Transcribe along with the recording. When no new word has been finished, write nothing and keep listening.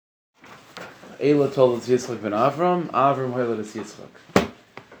Eila told us Yitzchak ben Avram, Avram hoiled us Yitzchak.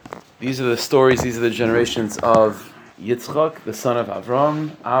 These are the stories, these are the generations of Yitzchak, the son of Avram.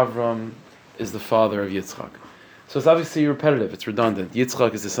 Avram is the father of Yitzchak. So it's obviously repetitive, it's redundant.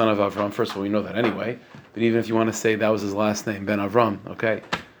 Yitzchak is the son of Avram. First of all, we know that anyway. But even if you want to say that was his last name, Ben Avram, okay?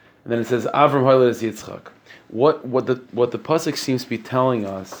 And then it says, Avram hoiled us Yitzchak. What the pasuk seems to be telling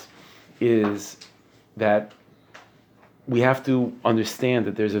us is that we have to understand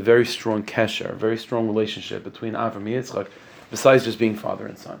that there's a very strong kesher, a very strong relationship between Avram and Yitzchak, besides just being father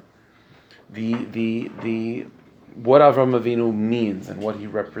and son. The what Avram Avinu means and what he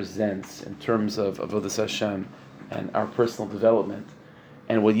represents in terms of Avodas Hashem and our personal development,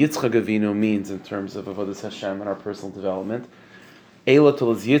 and what Yitzchak Avinu means in terms of Avodas Hashem and our personal development. Eila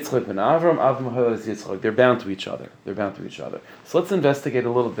told Yitzchak ben Avram, Avram told Yitzchak. They're bound to each other. So let's investigate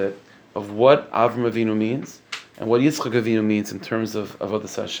a little bit of what Avram Avinu means and what Yitzchak Avinu means in terms of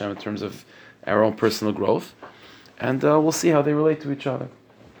Avodas Hashem, in terms of our own personal growth, and we'll see how they relate to each other.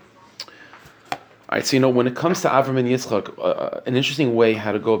 All right, so when it comes to Avram and Yitzchak, an interesting way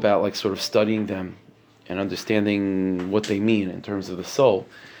how to go about sort of studying them and understanding what they mean in terms of the soul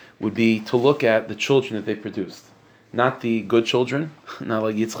would be to look at the children that they produced. Not the good children, not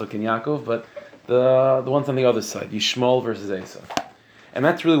like Yitzchak and Yaakov, but the ones on the other side, Yishmael versus Esav. And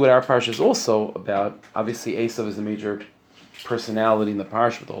that's really what our parsha is also about. Obviously, Esav is a major personality in the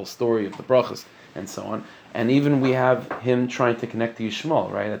parsha with the whole story of the brachas and so on. And even we have him trying to connect to Yishmael,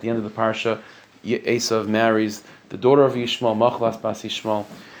 right? At the end of the parsha, Esav marries the daughter of Yishmael, Machlas bas Yishmael.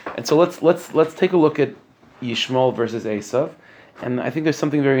 And so let's take a look at Yishmael versus Esav. And I think there's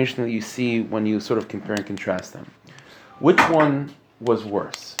something very interesting that you see when you sort of compare and contrast them. Which one was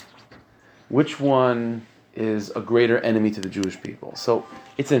worse? Which one is a greater enemy to the Jewish people? So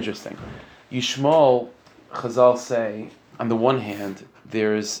it's interesting. Yishmael, Chazal say, on the one hand,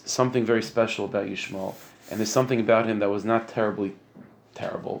 there's something very special about Yishmael, and there's something about him that was not terribly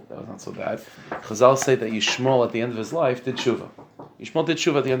terrible, that was not so bad. Chazal say that Yishmael at the end of his life did tshuva. Yishmael did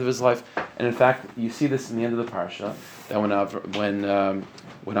tshuva at the end of his life, and in fact, you see this in the end of the parsha, that when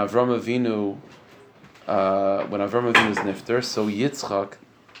Avram Avinu is nifter, so Yitzchak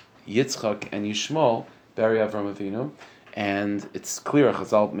and Yishmael bury Avram Avinu, and it's clear,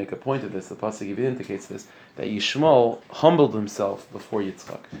 Chazal make a point of this, the pasuk even indicates this, that Yishmael humbled himself before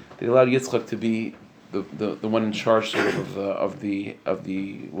Yitzchak. They allowed Yitzchak to be the one in charge sort of the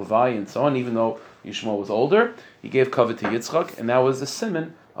Levi and so on, even though Yishmael was older, he gave kavod to Yitzchak, and that was a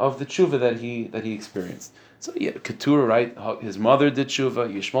simon of the tshuva that he experienced. So yeah, Keturah, right? His mother did tshuva,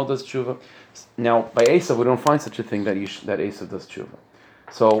 Yishmael does tshuva. Now by Esav, we don't find such a thing that Esav does tshuva.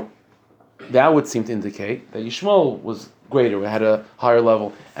 So that would seem to indicate that Yishmael was greater, had a higher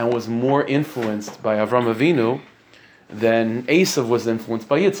level, and was more influenced by Avram Avinu than Esav was influenced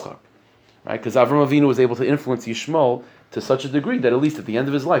by Yitzchak, right? Because Avram Avinu was able to influence Yishmael to such a degree that at least at the end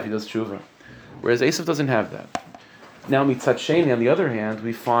of his life he does tshuva, whereas Esav doesn't have that. Now Mitzat Sheni, on the other hand,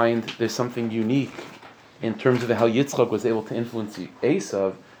 we find there's something unique in terms of how Yitzchak was able to influence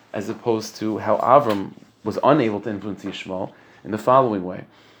Esav as opposed to how Avram was unable to influence Yishmael in the following way.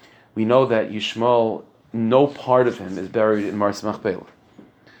 We know that Yishmael, no part of him is buried in Maras Machpelah,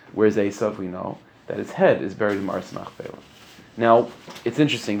 whereas Esav, we know that his head is buried in Maras Machpelah. Now, it's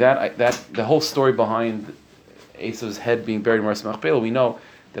interesting that the whole story behind Esav's head being buried in Maras Machpelah, we know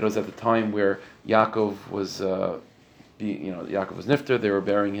that it was at the time where Yaakov was, Yaakov was nifter. They were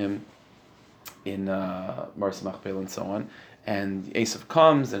burying him in Maras Machpelah and so on. And Esav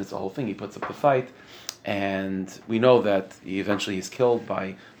comes, and it's a whole thing. He puts up the fight. And we know that eventually he's killed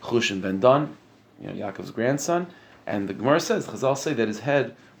by Chushan ben Dan, Yaakov's grandson. And the Gemara says, Chazal say that his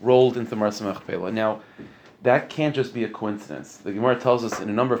head rolled into Maras Machpelah. Now, that can't just be a coincidence. The Gemara tells us in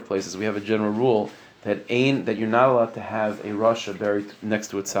a number of places, we have a general rule that you're not allowed to have a rasha buried next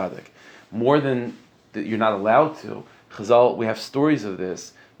to a tzaddik. More than that you're not allowed to, Chazal, we have stories of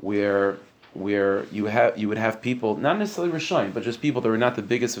this where you would have people, not necessarily Rishayim, but just people that were not the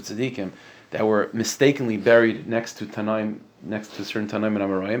biggest of tzaddikim, that were mistakenly buried next to certain Tanaim and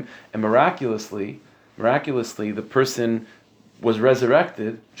Amoraim, and miraculously, the person was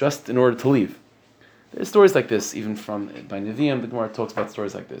resurrected just in order to leave. There's stories like this, even by Nevi'im, the Gemara talks about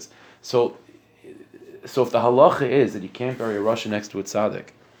stories like this. So if the halacha is that you can't bury a rasha next to a tzaddik,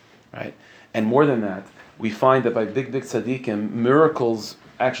 right? And more than that, we find that by big tzaddikim, miracles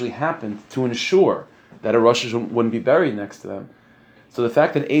actually happened to ensure that a rasha wouldn't be buried next to them. So the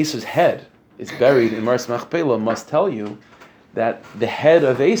fact that Esav's head is buried in Maras Machpelah must tell you that the head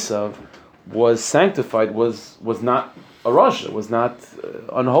of Esav was sanctified, was not a rasha, was not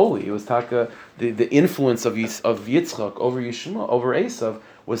unholy. It was taka, the influence of Yitzchak over Yishmael, over Esav,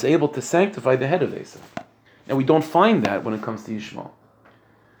 was able to sanctify the head of Esav. And we don't find that when it comes to Yishmael.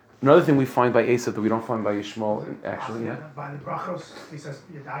 Another thing we find by Esav that we don't find by Yishmael, actually, yeah? By the brachos, he says,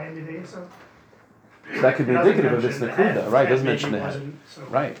 Yedayim Yedei Esav. That could be indicative of this Nakuda, right? It doesn't mention the head.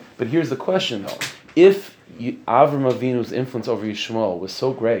 Right. But here's the question, though. If Avram Avinu's influence over Yishmael was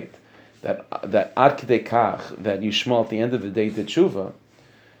so great that Ad Kidei Kach, that Yishmael at the end of the day did tshuva,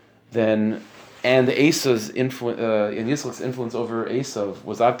 then, and Esav's influence, and Yitzchak's influence over Esav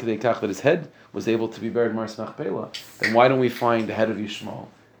was Ad Kidei Kach that his head was able to be buried in Maras Machpelah, then why don't we find the head of Yishmael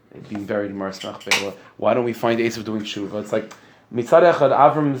being buried in Maras Machpelah? Why don't we find Esav doing tshuva? It's like Mitzad Echad,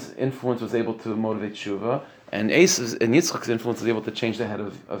 Avram's influence was able to motivate tshuva, and Yitzchak's influence was able to change the head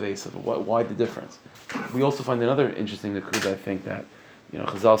of Esav. Why the difference? We also find another interesting nakuda, I think, that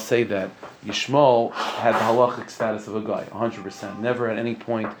Chazal say that Yishmael had the halachic status of a guy, 100%. Never at any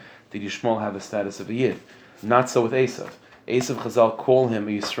point did Yishmael have the status of a yid. Not so with Esav. Esav, Chazal call him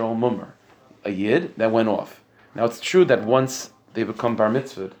a Yisrael mummer, a yid that went off. Now it's true that once they become bar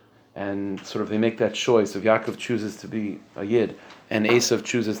mitzvah, and sort of they make that choice, if Yaakov chooses to be a yid and Esav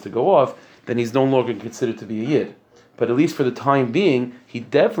chooses to go off, then he's no longer considered to be a yid. But at least for the time being, he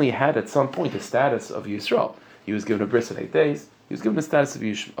definitely had at some point the status of Yisrael. He was given a bris at 8 days. He was given the status of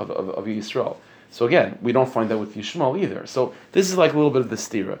Yisrael. So again, we don't find that with Yishmael either. So this is like a little bit of the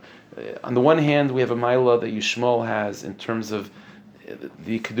stira. On the one hand, we have a ma'ila that Yishmael has in terms of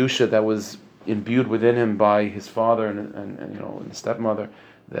the kedusha that was imbued within him by his father and his stepmother,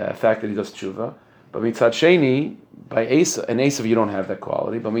 the fact that he does tshuva. But mitzad sheni, by Esav you don't have that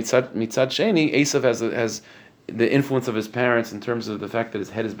quality. But mitzad sheni, Esav has the influence of his parents in terms of the fact that his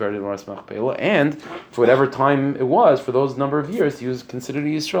head is buried in Maras Machpelah, and for whatever time it was, for those number of years, he was considered a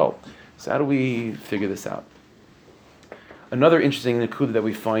Yisrael. So how do we figure this out? Another interesting nakuda that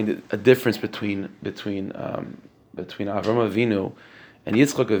we find a difference between Avram Avinu and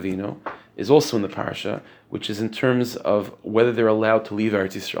Yitzchak Avinu is also in the parasha, which is in terms of whether they're allowed to leave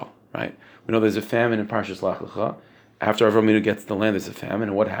Eretz Yisrael. Right? We know there's a famine in Parshas Lech Lecha. After Avram Avinu gets to the land, there's a famine,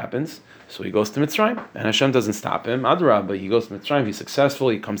 and what happens? So he goes to Mitzrayim, and Hashem doesn't stop him. Adrabah, he goes to Mitzrayim, he's successful,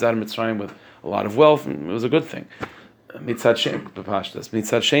 he comes out of Mitzrayim with a lot of wealth, and it was a good thing. Mitzad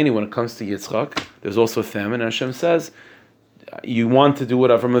Sheni, when it comes to Yitzchak, there's also a famine, and Hashem says, you want to do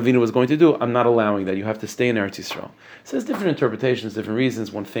what Avram Avinu was going to do, I'm not allowing that, you have to stay in Eretz Yisrael. So there's different interpretations, different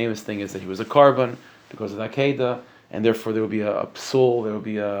reasons. One famous thing is that he was a korban because of the Akedah, and therefore there would be a psul,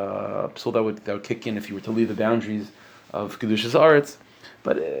 that would kick in if you were to leave the boundaries of Kedushas Aretz.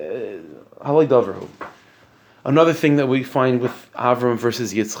 But halay davrahu. Another thing that we find with Avram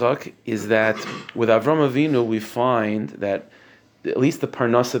versus Yitzchak is that with Avram Avinu we find that at least the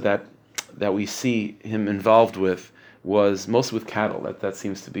parnasa that we see him involved with was mostly with cattle. That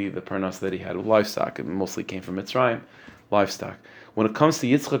seems to be the parnasa that he had with livestock. It mostly came from Mitzrayim, livestock. When it comes to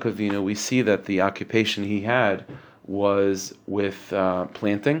Yitzchak Avinu, we see that the occupation he had was with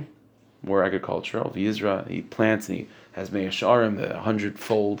planting, more agricultural. V'yizra, he plants and he has me'asharim, the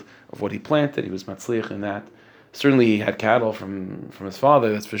 100-fold of what he planted. He was matzliach in that. Certainly he had cattle from his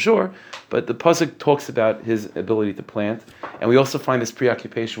father, that's for sure, but the pasuk talks about his ability to plant, and we also find this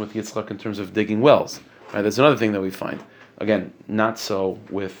preoccupation with Yitzchak in terms of digging wells. Right? That's another thing that we find. Again, not so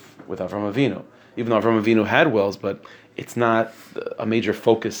with Avram Avinu. Even though Avram Avinu had wells, but it's not a major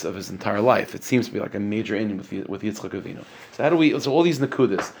focus of his entire life. It seems to be like a major ending with Yitzchak Avinu. So all these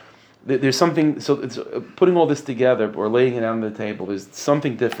nakudas, there's something, so it's, putting all this together or laying it out on the table, there's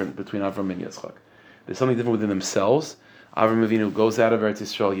something different between Avram and Yitzchak. There's something different within themselves. Avram Avinu goes out of Eretz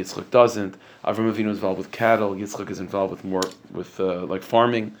Yisrael, Yitzchak doesn't. Avram Avinu is involved with cattle, Yitzchak is involved with like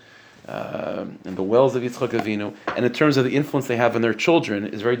farming, and the wells of Yitzchak Avinu. And in terms of the influence they have on their children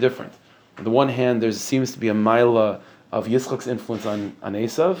is very different. On the one hand, there seems to be a mila of Yitzchak's influence on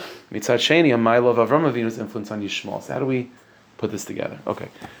Esav. Mitzad Sheni, a mila of Avram Avinu's influence on Yishmael. So how do we put this together? Okay,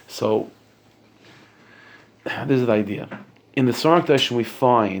 so this is the idea. In the Sarang Dashim, we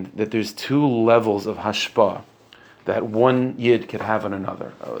find that there's two levels of hashpah that one yid could have on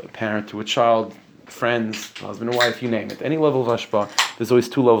another. A parent to a child, friends, husband and wife, you name it. Any level of hashpah, there's always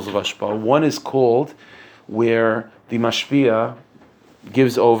two levels of hashpah. One is called where the mashpia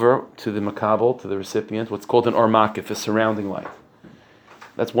gives over to the makabel, to the recipient, what's called an ormakif, a surrounding light.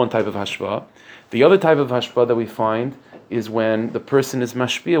 That's one type of hashpah. The other type of hashpah that we find is when the person is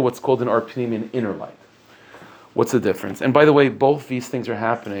mashpia, what's called an arpinim, an inner light. What's the difference? And by the way, both these things are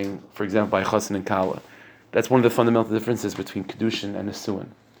happening, for example, by chassan and kala. That's one of the fundamental differences between kedushin and nesuin.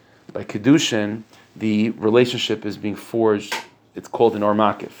 By kedushin, the relationship is being forged, it's called an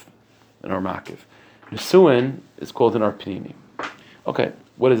ormakif. Nesuin is called an arpinim. Okay,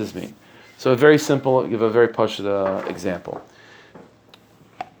 what does this mean? So a very simple, give a very pashut example.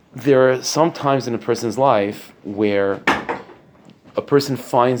 there are some times in a person's life where a person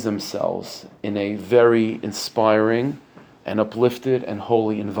finds themselves in a very inspiring and uplifted and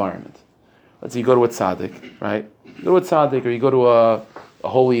holy environment. Let's say you go to a tzaddik, right? You go to a tzaddik, or you go to a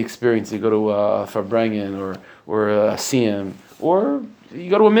holy experience. You go to a Farbrengen or a Siyam, or you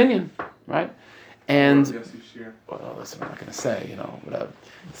go to a minyan, right? And well, that's what I'm not going to say, whatever.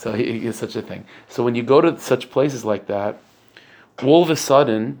 So it's such a thing. So when you go to such places like that, all of a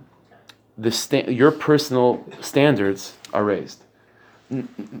sudden, your personal standards are raised.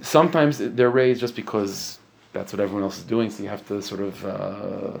 Sometimes they're raised just because that's what everyone else is doing, so you have to sort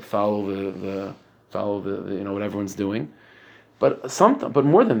of follow the what everyone's doing. But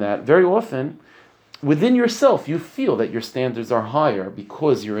more than that, very often, within yourself, you feel that your standards are higher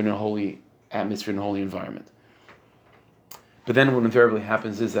because you're in a holy atmosphere, in a holy environment. But then what invariably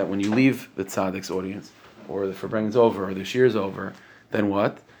happens is that when you leave the tzaddik's audience, or the Farbrengen's over, or the shir's over, then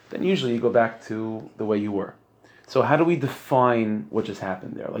what? Then usually you go back to the way you were. So how do we define what just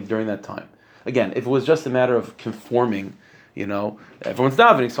happened there, like during that time? Again, if it was just a matter of conforming, everyone's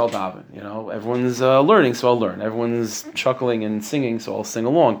davening, so I'll daven. Everyone's learning, so I'll learn. Everyone's chuckling and singing, so I'll sing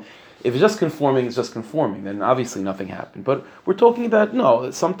along. If it's just conforming, it's just conforming. Then obviously nothing happened. But we're talking about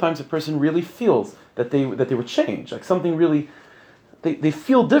sometimes a person really feels that they were changed, like something really. They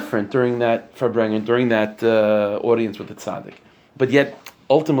feel different during that Farbrengen, during that audience with the tzaddik, but yet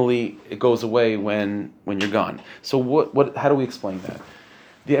ultimately it goes away when you're gone. So how do we explain that?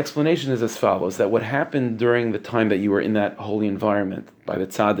 The explanation is as follows: that what happened during the time that you were in that holy environment by the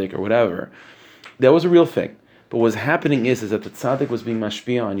tzaddik or whatever, that was a real thing. But what's happening is that the tzaddik was being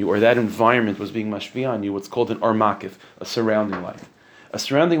mashpia on you, or that environment was being mashpia on you. What's called an armakif, a surrounding light. A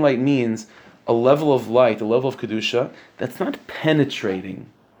surrounding light means a level of light, a level of kedusha that's not penetrating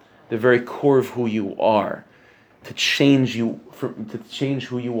the very core of who you are, to change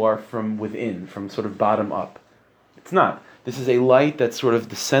who you are from within, from sort of bottom up. It's not. This is a light that's sort of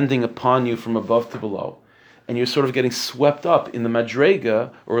descending upon you from above to below, and you're sort of getting swept up in the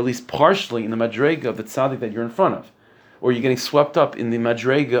madrega, or at least partially in the madrega of the tzaddik that you're in front of, or you're getting swept up in the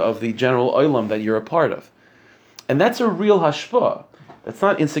madrega of the general olam that you're a part of, and that's a real hashpah. That's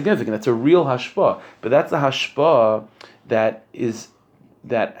not insignificant. That's a real hashpah, but that's a hashpah that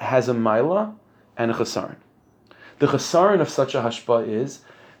has a maila and a chesaron. The chesaron of such a hashpah is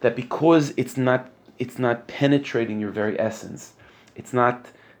that because it's not penetrating your very essence, it's not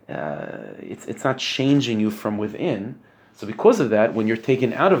changing you from within. So because of that, when you're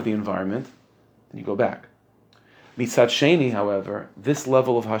taken out of the environment, then you go back. Mitzad Sheni, however, this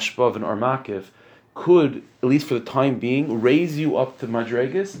level of hashpah of an armakiv could, at least for the time being, raise you up to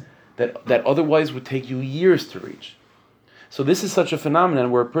madregas that otherwise would take you years to reach. So this is such a phenomenon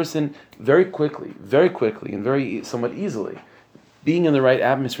where a person very quickly, and very somewhat easily, being in the right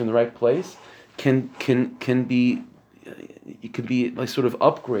atmosphere, in the right place, can be like sort of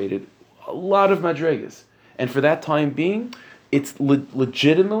upgraded a lot of madregas. And for that time being, it's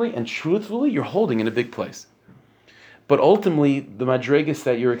legitimately and truthfully, you're holding in a big place. But ultimately, the madregas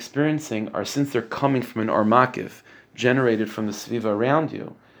that you're experiencing are, since they're coming from an armakiv, generated from the sviva around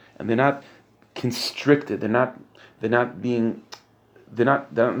you, and they're not constricted, they're not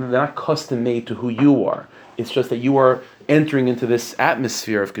custom made to who you are. It's just that you are entering into this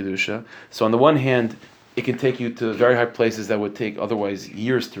atmosphere of kedusha. So on the one hand, it can take you to very high places that would take otherwise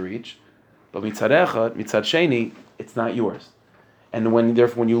years to reach, but mitzad echad, mitzad sheni, it's not yours. And when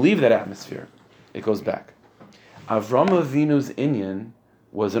you leave that atmosphere, it goes back. Avram Avinu's inyan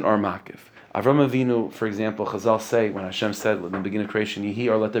was an armakiv. Avram Avinu, for example, Chazal say, when Hashem said in the beginning of creation, Yehi,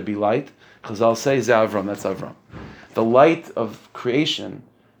 or let there be light, Chazal say, Ze Avram, that's Avram. The light of creation,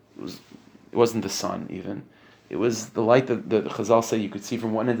 it wasn't the sun even, it was the light that Chazal say you could see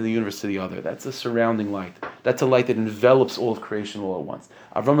from one end of the universe to the other. That's a surrounding light. That's a light that envelops all of creation all at once.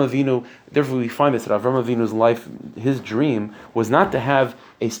 Avram Avinu, therefore we find this, that Avram Avinu's life, his dream, was not to have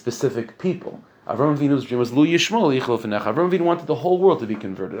a specific people. Avram Avinu's dream was Lu Yishmol Yichel V'nech. Avram Avinu wanted the whole world to be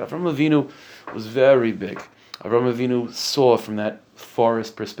converted. Avram Avinu was very big. Avram Avinu saw from that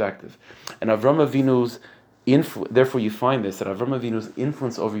forest perspective. And Avram Avinu's therefore you find this, that Avram Avinu's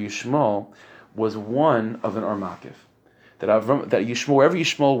influence over Yishmael was one of an armakiv. That Yishmael, wherever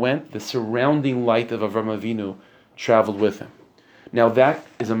Yishmael went, the surrounding light of Avram Avinu traveled with him. Now that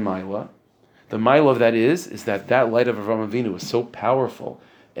is a maila. The maila of that is that light of Avram Avinu was so powerful,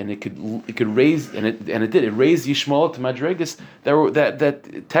 and it could raise, and it did. It raised Yishmael to madregas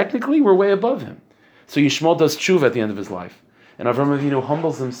that technically were way above him. So Yishmael does tshuva at the end of his life, and Avram Avinu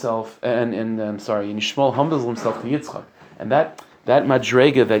humbles himself, and Yishmael humbles himself to Yitzchak, and that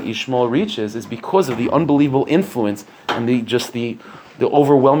madrega that Yishmael reaches is because of the unbelievable influence and the the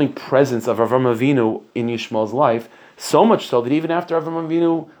overwhelming presence of Avram Avinu in Yishmael's life, so much so that even after Avram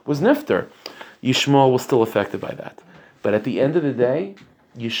Avinu was nifter, Yishmael was still affected by that. But at the end of the day,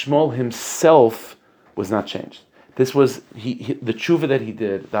 Yishmael himself was not changed. This was the tshuva that he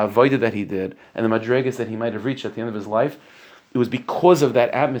did, the avodah that he did, and the madregas that he might have reached at the end of his life. It was because of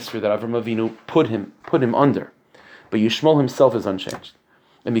that atmosphere that Avram Avinu put him under. But Yishmael himself is unchanged.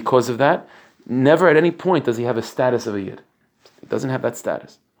 And because of that, never at any point does he have a status of a yid. He doesn't have that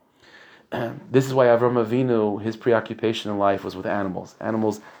status. This is why Avram Avinu, his preoccupation in life was with animals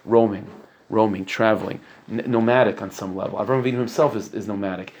roaming, traveling, nomadic on some level. Avram Avinu himself is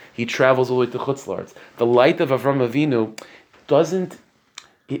nomadic. He travels all the way to Chutz La'aretz. The light of Avram Avinu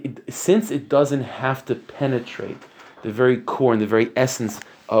since it doesn't have to penetrate the very core and the very essence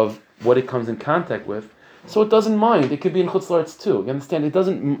of what it comes in contact with, so it doesn't mind. It could be in Chutz La'aretz too. You understand? It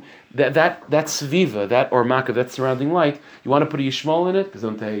doesn't that sviva, that ormaka, that surrounding light. You want to put a Yishmael in it because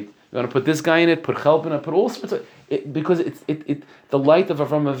don't hate. You want to put this guy in it, put Chelp in it, put all sorts of it, because it's the light of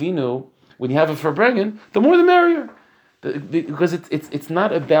Avram Avinu. When you have a Farbrengen, the more the merrier, because it's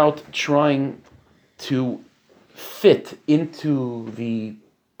not about trying to fit into the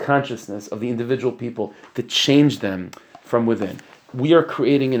consciousness of the individual people to change them from within. We are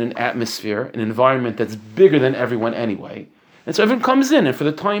creating an atmosphere, an environment that's bigger than everyone anyway, and so everyone comes in, and for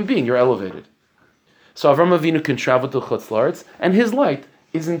the time being, you're elevated. So Avram Avinu can travel to Chutz La'aretz, and his light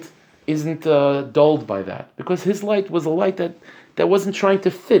isn't dulled by that, because his light was a light that wasn't trying to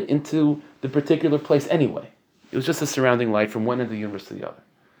fit into the particular place anyway. It was just a surrounding light from one end of the universe to the other.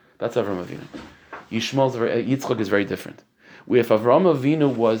 That's Avram Avinu. Yitzchak is very different. If Avram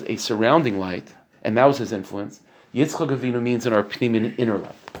Avinu was a surrounding light, and that was his influence, Yitzchak Avinu means in our opinion an inner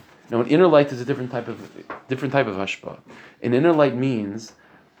light. Now, an inner light is a different type of hashpah. An inner light means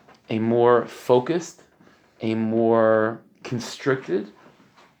a more focused, a more constricted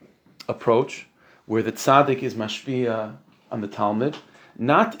approach, where the tzaddik is mashpia on the Talmud,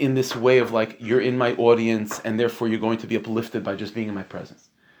 not in this way of like, you're in my audience and therefore you're going to be uplifted by just being in my presence.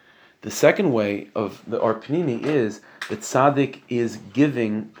 The second way of the Arpnimi is that tzaddik is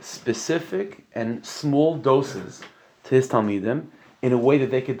giving specific and small doses to his Talmidim in a way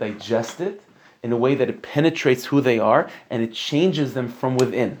that they could digest it, in a way that it penetrates who they are and it changes them from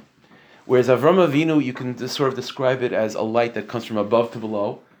within. Whereas Avram Avinu, you can sort of describe it as a light that comes from above to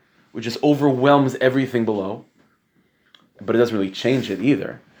below, which just overwhelms everything below, but it doesn't really change it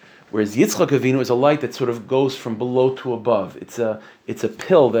either. Whereas Yitzchak Avinu is a light that sort of goes from below to above. It's a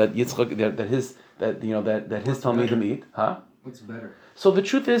pill that Yitzchak that his Talmidim eat. Huh? What's better? So the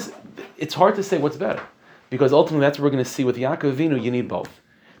truth is, it's hard to say what's better, because ultimately that's what we're going to see with Yaakov Avinu. You need both,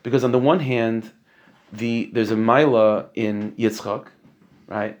 because on the one hand, there's a Maila in Yitzchak,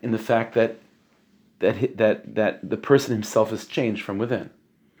 right, in the fact that the person himself has changed from within.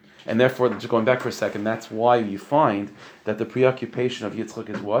 And therefore, just going back for a second, that's why you find that the preoccupation of Yitzchak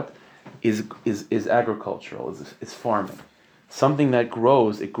is what? Is agricultural, is farming. Something that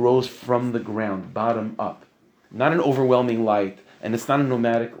grows, it grows from the ground, bottom up. Not an overwhelming light, and it's not a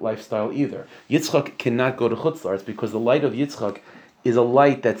nomadic lifestyle either. Yitzchak cannot go to Chutz La'aretz because the light of Yitzchak is a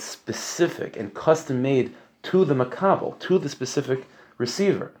light that's specific and custom-made to the makabel, to the specific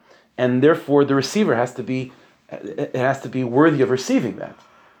receiver. And therefore, the receiver has to be worthy of receiving that.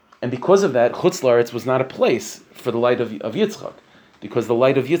 And because of that, Chutz La'aretz was not a place for the light of Yitzchak, because the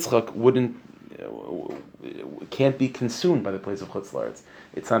light of Yitzchak can't be consumed by the place of Chutz La'aretz.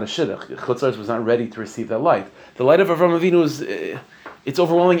 It's not a shidduch. Chutz La'aretz was not ready to receive that light. The light of Avram Avinu it's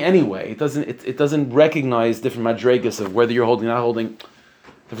overwhelming anyway. It doesn't recognize different madregas of whether you're holding or not holding.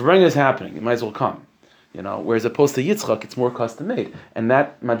 The Farbrengen is happening. It might as well come. Whereas opposed to Yitzchak, it's more custom made, and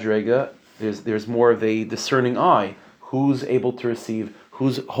that madrega there's more of a discerning eye. Who's able to receive?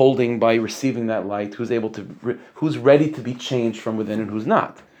 Who's holding by receiving that light? Who's ready to be changed from within, and who's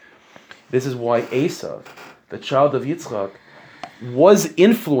not? This is why Esav, the child of Yitzchak, was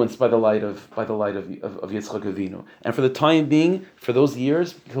influenced by the light of Yitzchak Avinu, and for the time being, for those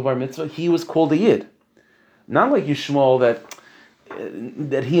years, till Bar Mitzvah, he was called a Yid, not like Yishmael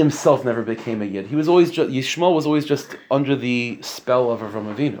that he himself never became a Yid. Yishmael was always just under the spell of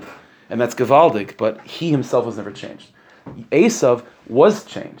Avram Avinu, and that's Gavaldik, but he himself was never changed. Esav was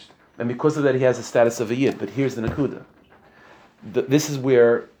changed, and because of that, he has the status of a Yid. But here's the Nakuda. This is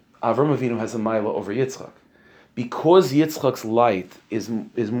where Avram Avinu has a Maila over Yitzchak. Because Yitzchak's light is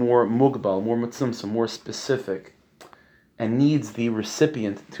more mugbal, more mitzumtzum, more specific, and needs the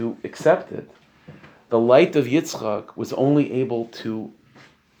recipient to accept it, the light of Yitzchak was only able to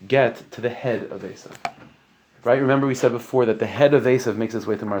get to the head of Esav. Right? Remember we said before that the head of Esav makes its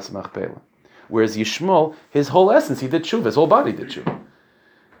way to Mars Machpelah. Whereas Yishmael, his whole essence, he did tshuva, his whole body did tshuva.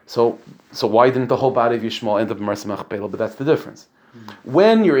 So why didn't the whole body of Yishmael end up in Marsa Machpelah? But that's the difference.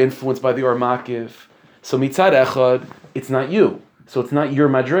 When you're influenced by the Or Makiv, so mitzad echad, it's not you. So it's not your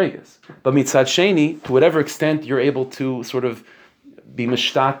madregas. But mitzad sheni, to whatever extent you're able to sort of be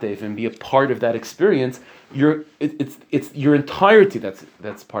mishtatev and be a part of that experience, it's your entirety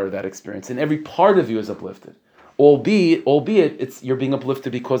that's part of that experience, and every part of you is uplifted. Albeit you're being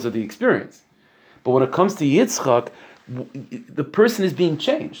uplifted because of the experience. But when it comes to Yitzchak, the person is being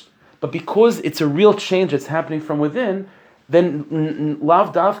changed. But because it's a real change that's happening from within, then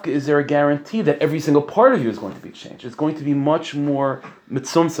lav davka is there a guarantee that every single part of you is going to be changed. It's going to be much more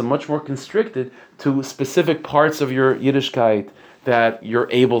mitzumsa, much more constricted to specific parts of your Yiddishkeit that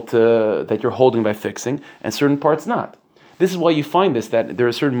you're holding by fixing, and certain parts not. This is why you find this, that there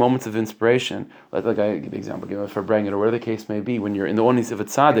are certain moments of inspiration, like I give the example, for Brangen, or whatever the case may be, when you're in the audience of a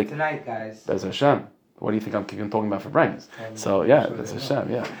tzaddik. Tonight, guys. Bez Hashem. What do you think I'm talking about for Brangen? So, yeah, Bez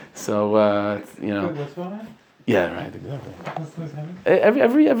Hashem, yeah. So, What's going on? Yeah, right, exactly. What's happening?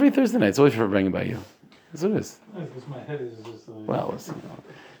 Every Thursday night, it's always for Brangen by you. That's what it is. Because my head is just... Well,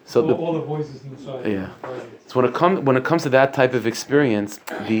 so all the voices inside. Yeah. So when it comes to that type of experience,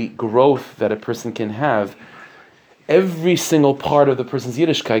 the growth that a person can have, every single part of the person's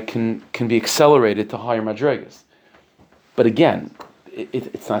Yiddishkeit can be accelerated to higher madregas. But again,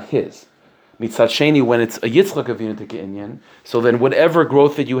 it's not his. Mitzat Sheni, when it's a Yitzchak Avinu Inyan, so then whatever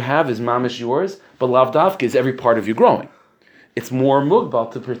growth that you have is mamish yours, but Lav Davka is every part of you growing. It's more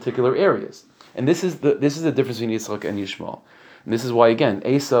mugbal to particular areas. And this is the difference between Yitzchak and Yishmael. And this is why, again,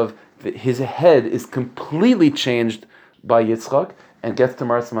 Esav, his head is completely changed by Yitzchak and gets to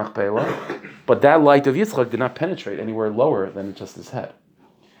Maras Machpelah, but that light of Yitzchak did not penetrate anywhere lower than just his head.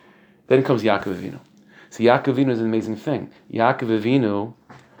 Then comes Yaakov Avinu. So Yaakov Avinu is an amazing thing. Yaakov Avinu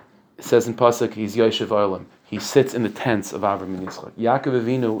says in Pasuk, he's Yoshev Olam. He sits in the tents of Avram and Yitzchak. Yaakov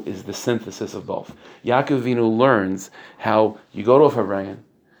Avinu is the synthesis of both. Yaakov Avinu learns how you go to a Fabrangan,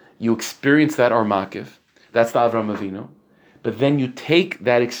 you experience that Or Makiv, that's the Avram Avinu, but then you take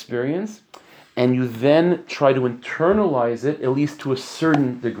that experience and you then try to internalize it, at least to a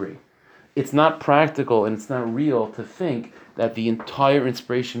certain degree. It's not practical and it's not real to think that the entire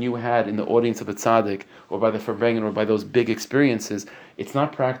inspiration you had in the audience of the tzaddik, or by the Farbrengen, or by those big experiences, it's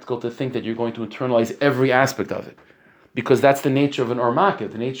not practical to think that you're going to internalize every aspect of it. Because that's the nature of an Or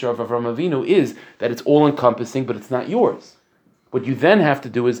Makiv. The nature of Avram Avinu is that it's all-encompassing, but it's not yours. What you then have to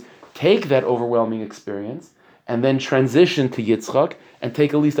do is take that overwhelming experience and then transition to Yitzchak and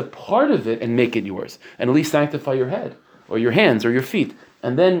take at least a part of it and make it yours. And at least sanctify your head, or your hands, or your feet.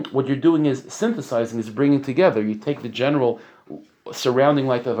 And then what you're doing is synthesizing, is bringing together. You take the general surrounding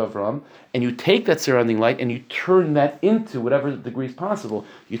light of Avram, and you take that surrounding light and you turn that into, whatever degree is possible,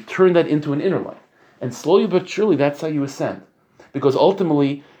 you turn that into an inner light. And slowly but surely, that's how you ascend. Because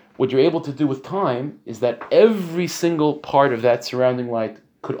ultimately, what you're able to do with time is that every single part of that surrounding light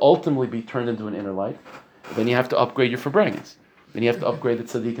could ultimately be turned into an inner light. Then you have to upgrade your Fabrangas. Then you have to upgrade the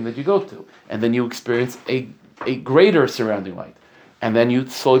tzaddikim that you go to. And then you experience a greater surrounding light. And then you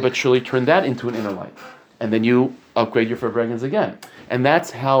slowly but surely turn that into an inner light. And then you upgrade your Fabrangas again. And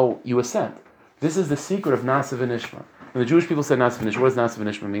that's how you ascend. This is the secret of Nasa v'Nishma. When the Jewish people say Nasa v'Nishma, what does Nasa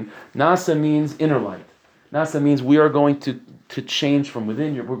v'Nishma mean? Nasa means inner light. Nasa means we are going to change from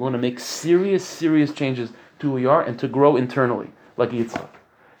within. We're going to make serious changes to who we are and to grow internally, like Yitzchak.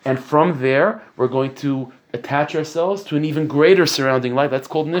 And from there, we're going to attach ourselves to an even greater surrounding light. That's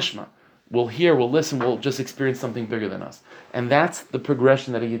called Nishma. We'll hear, we'll listen, we'll just experience something bigger than us. And that's the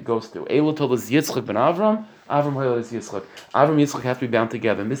progression that he goes through. Elo told us Yitzchak ben Avram, Avram told us Yitzchak. Avram and Yitzchak have to be bound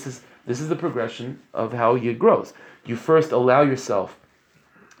together. And this is the progression of how Yid grows. You first allow yourself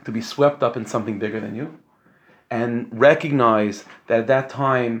to be swept up in something bigger than you, and recognize that at that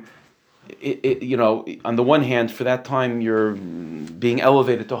time, on the one hand, for that time you're being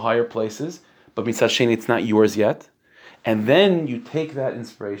elevated to higher places, but mitzad sheni, it's not yours yet. And then you take that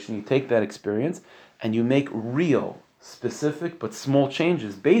inspiration, you take that experience, and you make real, specific, but small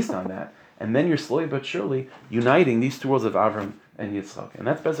changes based on that. And then you're slowly but surely uniting these two worlds of Avram and Yitzchak. And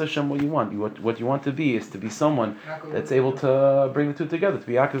that's Bez Hashem what you want. What you want to be is to be someone that's able to bring the two together, to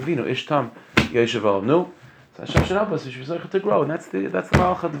be Yaakov Avinu, Ishtam, Yoshev Olam. So Hashem should help us, we should to grow. And that's the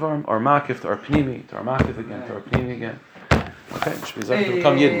Malach Advarim, or Makiv, to our Pnimi, to our Makiv again, to our Pnimi again. Okay, Shpizak,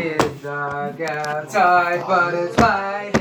 come Yidden. It's dark outside, but it's light.